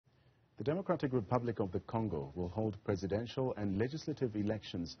The Democratic Republic of the Congo will hold presidential and legislative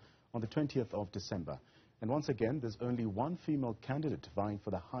elections on the 20th of December. And once again, there's only one female candidate vying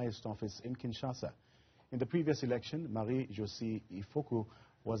for the highest office in Kinshasa. In the previous election, Marie-Josée Ifoku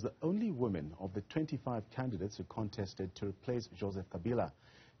was the only woman of the 25 candidates who contested to replace Joseph Kabila.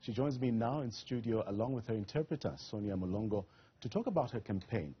 She joins me now in studio along with her interpreter, Sonia Molongo, to talk about her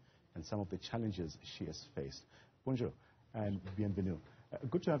campaign and some of the challenges she has faced. Bonjour and bienvenue.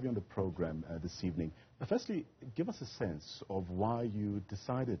 Good to have you on the program this evening. Firstly, give us a sense of why you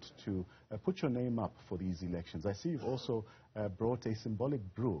decided to put your name up for these elections. I see you've also brought a symbolic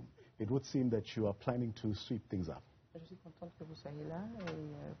broom. It would seem that you are planning to sweep things up. Je suis contente que vous soyez là.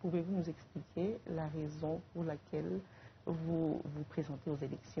 Pouvez-vous nous expliquer la raison pour laquelle vous vous présentez aux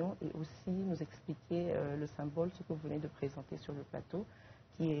élections et aussi nous expliquer le symbole, ce que vous venez de présenter sur le plateau,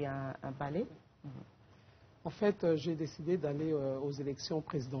 qui est un balai? En fait, j'ai décidé d'aller aux élections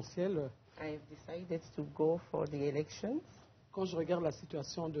présidentielles. I have decided to go for the elections. Quand je regarde la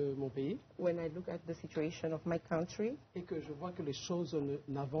situation de mon pays, when I look at the situation of my country, et que je vois que les choses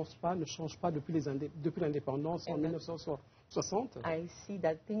n'avancent pas, ne changent pas depuis l'indépendance en 1960, I see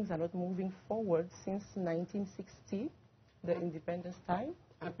that things are not moving forward since 1960, the independence time.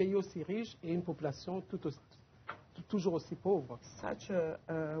 Un pays aussi riche et une population toujours aussi pauvre. Such a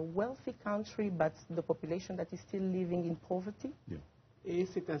wealthy country, but the population that is still living in poverty. Yeah. Et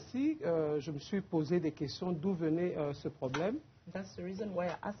c'est ainsi que je me suis posé des questions d'où venait ce problème. That's the reason why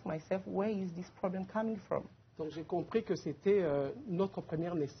I asked myself, where is this problem coming from? Donc j'ai compris que c'était notre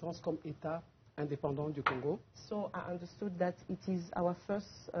première naissance comme État indépendant du Congo. So I understood that it is our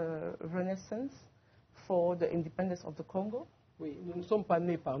first renaissance for the independence of the Congo. Oui, nous ne sommes pas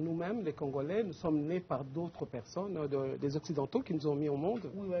nés par nous-mêmes, les Congolais, nous sommes nés par d'autres personnes, des Occidentaux qui nous ont mis au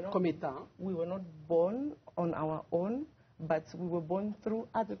monde comme État. We were not born on our own, but we were born through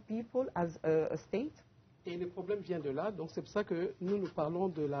other people as a state. Et le problème vient de là, donc c'est pour ça que nous parlons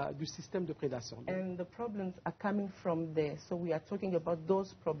du système de prédation. And the problems are coming from there, so we are talking about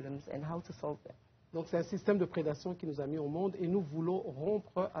those problems and how to solve them. Donc c'est un système de prédation qui nous a mis au monde et nous voulons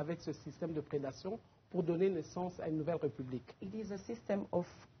rompre avec ce système de prédation pour donner naissance à une nouvelle république. It is a system of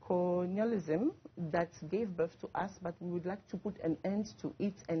colonialism that gave birth to us, but we would like to put an end to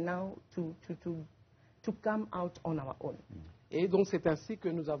it and now to come out on our own. Et donc c'est ainsi que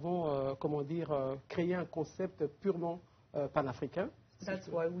nous avons, créé un concept purement panafricain. That's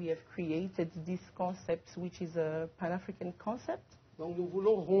why we have created this concept, which is a Pan-African concept. Donc nous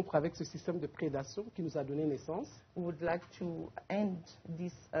voulons rompre avec ce système de prédation qui nous a donné naissance. We would like to end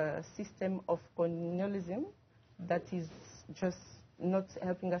this system of colonialism that is just not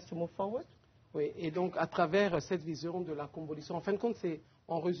helping us to move forward. Oui, et donc à travers cette vision de la convolution, en fin de compte, c'est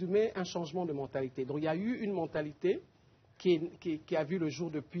en résumé un changement de mentalité. Donc il y a eu une mentalité qui a vu le jour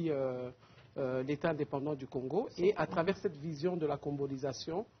depuis l'État indépendant du Congo, et à travers cette vision de la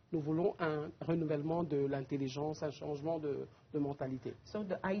combolisation, nous voulons un renouvellement de l'intelligence, un changement de mentalité. So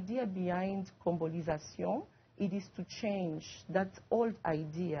the idea behind combolisation, it is to change that old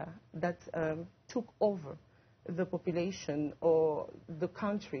idea that took over the population or the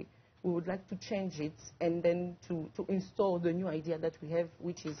country. We would like to change it and then to install the new idea that we have,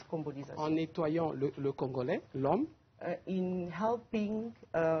 which is combolisation. En nettoyant le Congolais, l'homme, in helping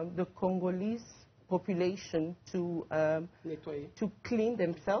the Congolese population to clean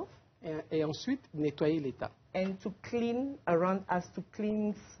themselves. Et ensuite nettoyer l'État. And to clean around us, to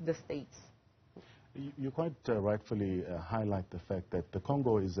cleanse the states. You quite rightfully highlight the fact that the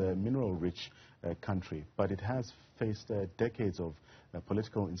Congo is a mineral-rich country, but it has faced decades of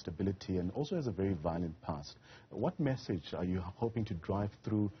political instability and also has a very violent past. What message are you hoping to drive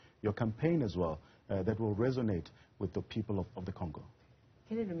through your campaign as well that will resonate with the people of the Congo?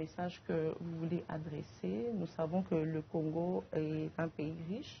 Quel est le message que vous voulez adresser? Nous savons que le Congo est un pays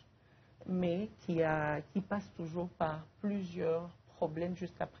riche, mais qui passe toujours par plusieurs problèmes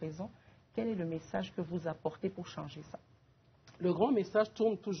jusqu'à présent. Quel est le message que vous apportez pour changer ça? Le grand message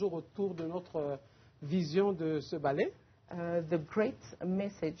tourne toujours autour de notre vision de ce ballet. The great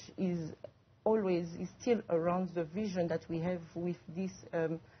message is still around the vision that we have with this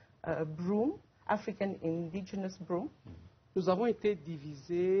broom, African indigenous broom. Nous avons été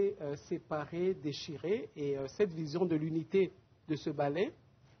divisés, séparés, déchirés, et cette vision de l'unité de ce ballet,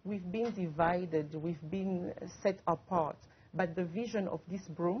 we've been divided, we've been set apart, but the vision of this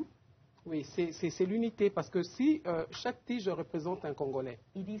broom, oui, c'est l'unité, parce que si chaque tige représente un Congolais,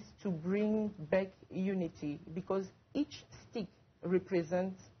 it is to bring back unity, because each stick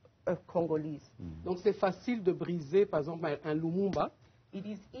represents a Congolese. Donc c'est facile de briser, par exemple, un Lumumba. It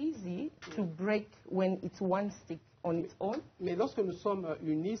is easy to break when it's one stick. on its own. Mais lorsque nous sommes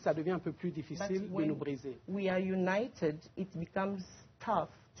unis, ça devient un peu plus difficile de nous briser. We are united, it becomes tough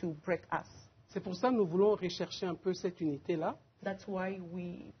to break us. C'est pour ça que nous voulons rechercher un peu cette unité-là. That's why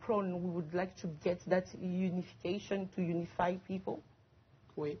we would like to get that unification, to unify people.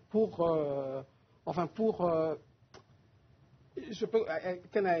 Oui, je peux,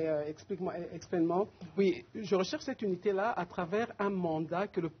 can I explain more? Oui, je recherche cette unité-là à travers un mandat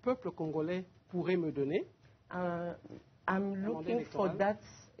que le peuple congolais pourrait me donner. I'm looking for that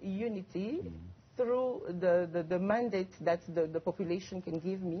unity through the mandate that the population can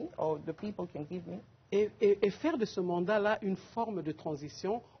give me, or the people can give me. Et faire de ce mandat-là une forme de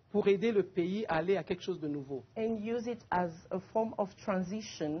transition pour aider le pays à aller à quelque chose de nouveau. And use it as a form of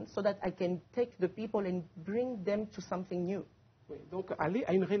transition so that I can take the people and bring them to something new. Oui, donc aller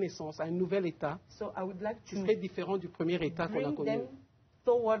à une renaissance, à un nouvel état, So I would like qui to serait différent du premier état qu'on a bring connu. them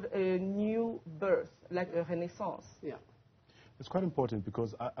toward a new birth, like a renaissance. Yeah. It's quite important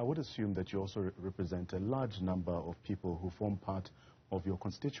because I would assume that you also represent a large number of people who form part of your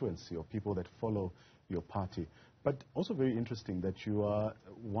constituency or people that follow your party. But also very interesting that you are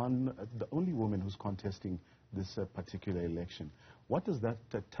the only woman who's contesting this particular election. What does that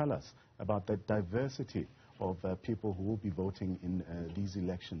tell us about the diversity of people who will be voting in these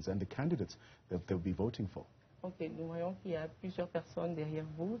elections and the candidates that they'll be voting for? Ok, nous voyons qu'il y a plusieurs personnes derrière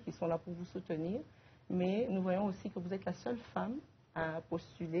vous qui sont là pour vous soutenir, mais nous voyons aussi que vous êtes la seule femme à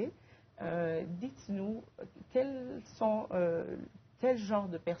postuler. Dites-nous, quel genre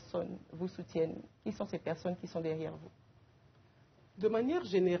de personnes vous soutiennent? Qui sont ces personnes qui sont derrière vous? De manière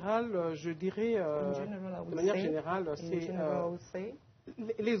générale, je dirais, c'est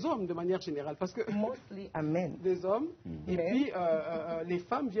les hommes de manière générale, parce que mostly a men. les hommes, et puis les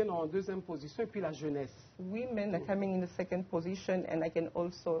femmes viennent en deuxième position, et puis la jeunesse. Women are coming in the second position, and I can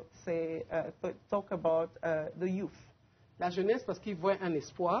also say, talk about the youth. La jeunesse, parce qu'ils voient un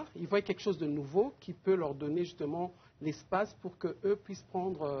espoir, ils voient quelque chose de nouveau qui peut leur donner justement l'espace pour qu'eux puissent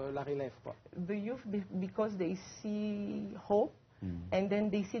prendre la relève, quoi. The youth, because they see hope, and then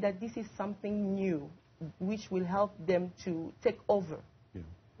they see that this is something new, which will help them to take over. Yeah.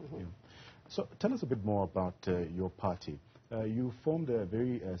 Yeah. So tell us a bit more about your party. You formed a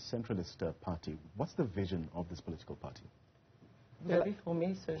very centralist party. What's the vision of this political party? Vous avez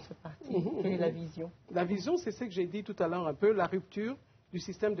formé ce parti. Quelle est la vision? La vision, c'est ce que j'ai dit tout à l'heure un peu, la rupture du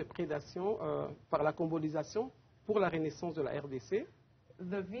système de prédation par la combolisation pour la renaissance de la RDC.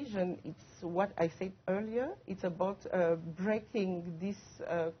 The vision, it's what I said earlier. It's about breaking this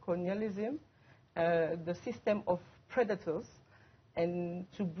colonialism, the system of predators, and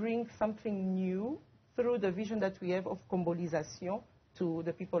to bring something new through the vision that we have of combolisation to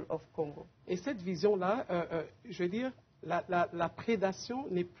the people of Congo. Et cette vision-là, je veux dire, la prédation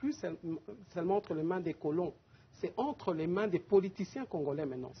n'est plus seulement entre les mains des colons, c'est entre les mains des politiciens congolais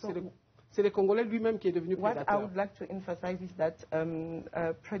maintenant. C'est le Congolais lui-même qui est devenu prédateur. What I would like to emphasize is that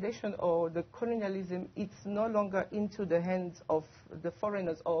predation or the colonialism, it's no longer into the hands of the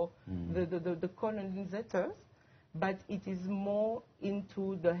foreigners or the colonizers, but it is more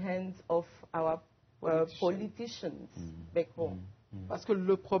into the hands of our politicians back home. Parce que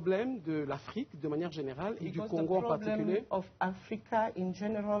le problème de l'Afrique, de manière générale, et du Congo en particulier, of Africa in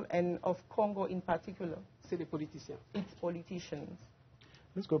general and of Congo in particular, c'est les politiciens. It's politicians.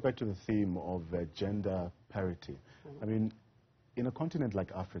 Let's go back to the theme of gender parity. I mean, in a continent like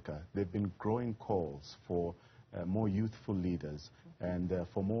Africa, there have been growing calls for more youthful leaders and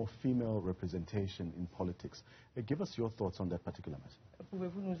for more female representation in politics. Give us your thoughts on that particular matter.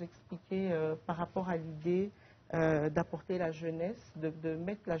 Pouvez-vous nous expliquer par rapport à l'idée d'apporter la jeunesse, de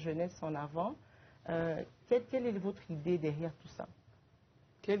mettre la jeunesse en avant? Quelle est votre idée derrière tout ça?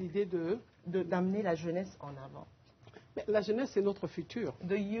 Quelle idée d'amener la jeunesse en avant? Mais la jeunesse, c'est notre futur.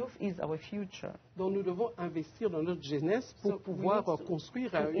 The youth is our future. Donc nous devons investir dans notre jeunesse pour pouvoir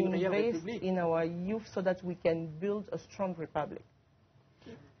construire une réelle république. In our youth so that we can build a strong republic.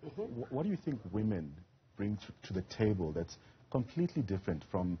 What do you think women bring to the table that's completely different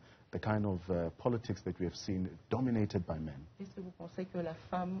from the kind of politics that we have seen dominated by men? Qu'est-ce que vous pensez que la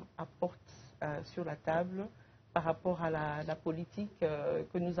femme apporte sur la table par rapport à la politique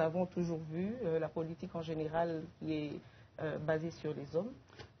que nous avons toujours vue, la politique en général qui est basée sur les hommes?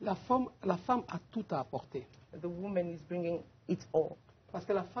 La femme a tout à apporter. The woman is bringing it all. Parce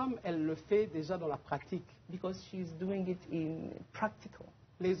que la femme, elle le fait déjà dans la pratique. Because she's doing it in practical.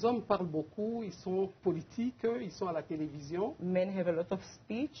 Les hommes parlent beaucoup, ils sont politiques, ils sont à la télévision. Men have a lot of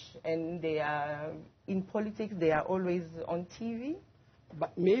speech and they are in politics, they are always on TV.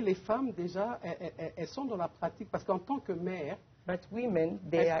 Mais les femmes, déjà, elles sont dans la pratique parce qu'en tant que mère, but women,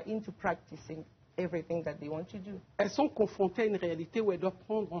 they are into practicing everything that they want to do. Elles sont confrontées à une réalité où elles doivent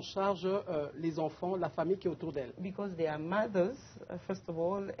prendre en charge les enfants, la famille qui est autour d'elles. Because they are mothers, first of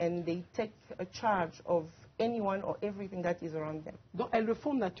all, and they take a charge of anyone or everything that is around them. Donc elles le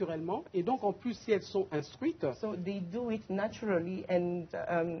font naturellement, et donc en plus si elles sont instruites, So they do it naturally, and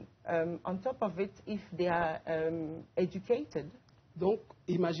on top of it, if they are educated, donc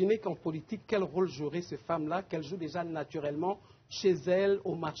imaginez qu'en politique, quel rôle joueraient ces femmes-là, qu'elles jouent déjà naturellement chez elles,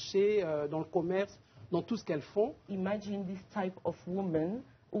 au marché, dans le commerce, dans tout ce qu'elles font. imagine this type of woman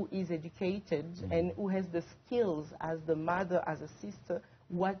who is educated and who has the skills as the mother, as a sister,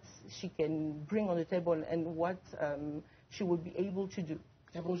 what she can bring on the table and what she will be able to do.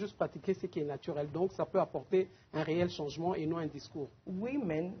 Elles vont juste pratiquer ce qui est naturel. Donc ça peut apporter un réel changement et non un discours.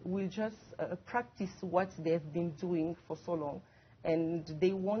 Women will just practice what they've been doing for so long, and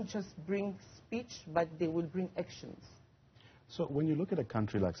they won't just bring speech, but they will bring actions. So when you look at a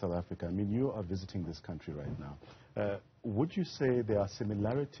country like South Africa, I mean, you are visiting this country right now. Would you say there are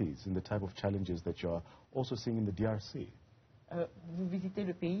similarities in the type of challenges that you're also seeing in the DRC? Vous visitez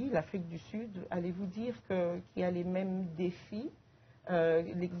le pays, l'Afrique du Sud, allez-vous dire qu'il y a les mêmes défis,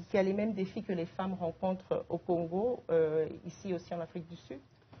 qu'il y a les mêmes défis que les femmes rencontrent au Congo, ici aussi en Afrique du Sud?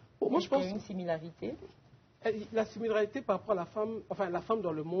 Moi, je Est-ce qu'il y pense a une similarité? la similarité par rapport à la femme, enfin la femme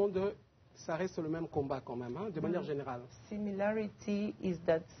dans le monde, ça reste le même combat quand même, hein, de manière générale. Similarity is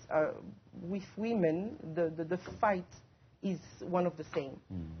that with women, the fight is one of the same.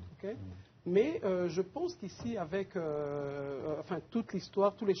 Okay? Mais je pense qu'ici, avec enfin, toute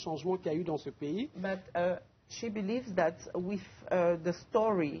l'histoire, tous les changements qu'il y a eu dans ce pays, But she believes that with the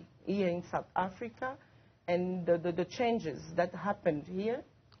story here in South Africa and the changes that happened here,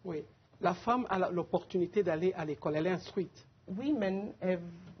 oui, la femme a l'opportunité d'aller à l'école, elle est instruite. women have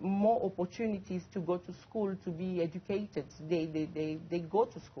more opportunities to go to school, to be educated. They go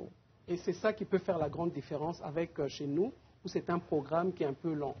to school. Et c'est ça qui peut faire la grande différence avec chez nous, où c'est un programme qui est un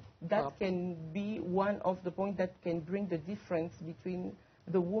peu lent. That can be one of the points that can bring the difference between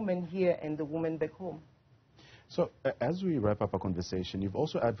the woman here and the woman back home. So as we wrap up our conversation, you've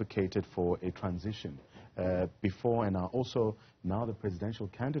also advocated for a transition before and are also now the presidential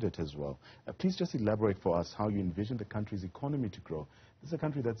candidate as well. Please just elaborate for us how you envision the country's economy to grow. This is a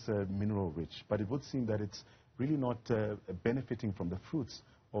country that's mineral rich, but it would seem that it's really not benefiting from the fruits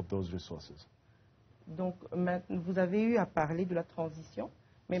of those resources. Donc, vous avez eu à parler de la transition,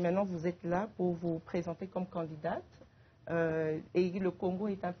 mais maintenant vous êtes là pour vous présenter comme candidate. Et le Congo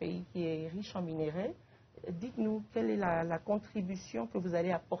est un pays qui est riche en minerais. Dites-nous quelle est la contribution que vous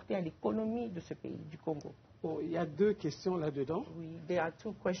allez apporter à l'économie de ce pays, du Congo. Bon, il y a deux questions là-dedans. Oui, there are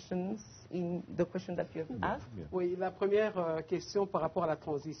two questions in the question that you have asked. Oui, la première question par rapport à la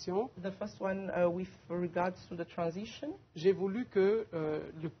transition. The first one with regards to the transition. J'ai voulu que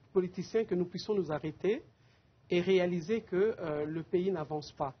le politicien, que nous puissions nous arrêter et réaliser que le pays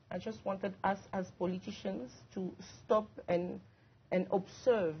n'avance pas. I just wanted us as politicians to stop and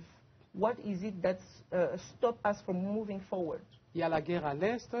observe what is it that stop us from moving forward. Il y a la guerre à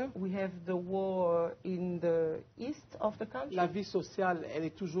l'Est. We have the war in the east of the country. La vie sociale, elle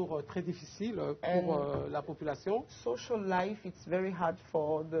est toujours très difficile pour la population. Social life, it's very hard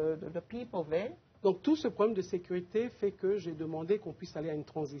for the people there. Donc tout ce problème de sécurité fait que j'ai demandé qu'on puisse aller à une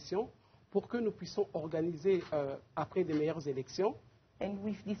transition pour que nous puissions organiser après des meilleures élections. And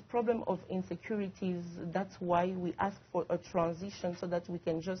with this problem of insecurities, that's why we ask for a transition so that we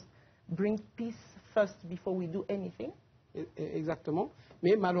can just bring peace first before we do anything. Exactement.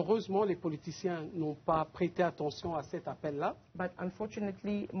 Mais malheureusement, les politiciens n'ont pas prêté attention à cet appel-là. But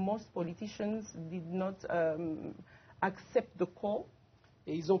unfortunately, most politicians did not accept the call.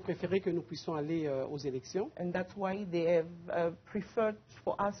 Et ils ont préféré que nous puissions aller aux élections. And that's why they have preferred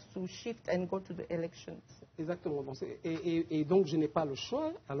for us to shift and go to the elections. Exactement. Et donc, je n'ai pas le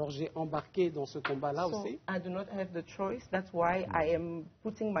choix. Alors, j'ai embarqué dans ce combat-là aussi. I do not have the choice. That's why I am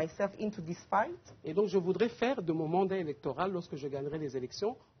putting myself into this fight. Et donc, je voudrais faire de mon mandat électoral, lorsque je gagnerai les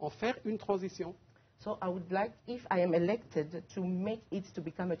élections, en faire une transition. So I would like, if I am elected, to make it to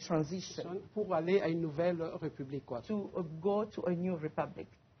become a transition. Pour aller à une nouvelle république, quoi. To go to a new republic.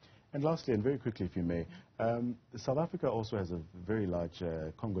 And lastly, and very quickly, if you may, South Africa also has a very large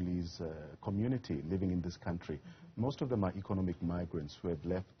Congolese community living in this country. Most of them are economic migrants who have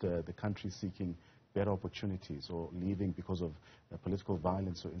left the country seeking better opportunities or leaving because of political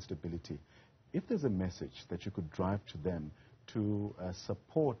violence or instability. If there's a message that you could drive to them to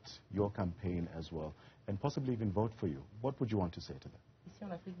support your campaign as well, and possibly even vote for you, what would you want to say to them? Ici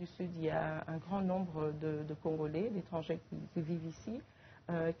en Afrique du Sud, il y a un grand nombre de Congolais, d'étrangers qui vivent ici.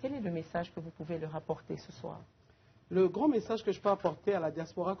 Quel est le message que vous pouvez leur apporter ce soir? Le grand message que je peux apporter à la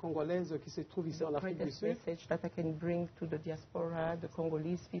diaspora congolaise qui se trouve ici en Afrique du Greatest Sud, message that I can bring to the diaspora, the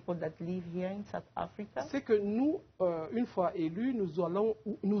Congolese people that live here in South Africa, c'est que nous, une fois élus,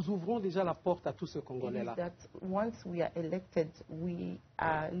 nous ouvrons déjà la porte à tous ces it is Congolais-là. that once we are elected, we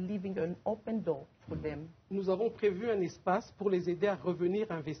are leaving an open door for them. Nous avons prévu un espace pour les aider à revenir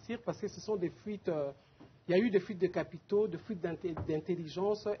investir parce que ce sont des fuites. Il y a eu des fuites de capitaux, des fuites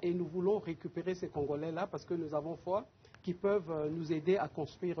d'intelligence et nous voulons récupérer ces Congolais-là parce que nous avons foi qu'ils peuvent nous aider à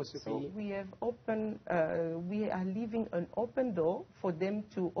construire ce So pays. we are leaving an open door for them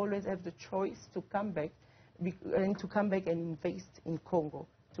to always have the choice to come back and invest in Congo,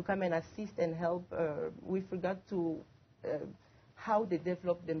 to come and assist and help with regard to how they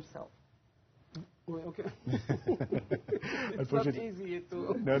develop themselves. Oui, okay. It's not easy at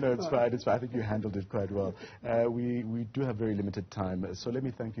all. No, it's fine. It's fine. I think you handled it quite well. We do have very limited time, so let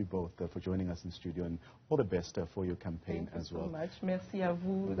me thank you both for joining us in the studio, and all the best for your campaign Thank you as so well. much. Merci à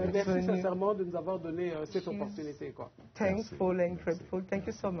vous. Merci sincèrement de nous avoir donné cette She's opportunité. Quoi. Thankful Merci. and grateful. Thank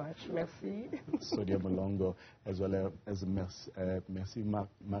you so much. Merci. Sonia Molongo, as well as merci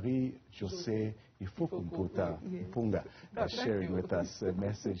Marie-Josée Ifoku Mpunga, sharing with us a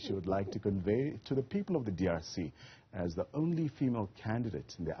message she would like to convey to the people of the DRC as the only female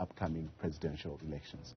candidate in the upcoming presidential elections.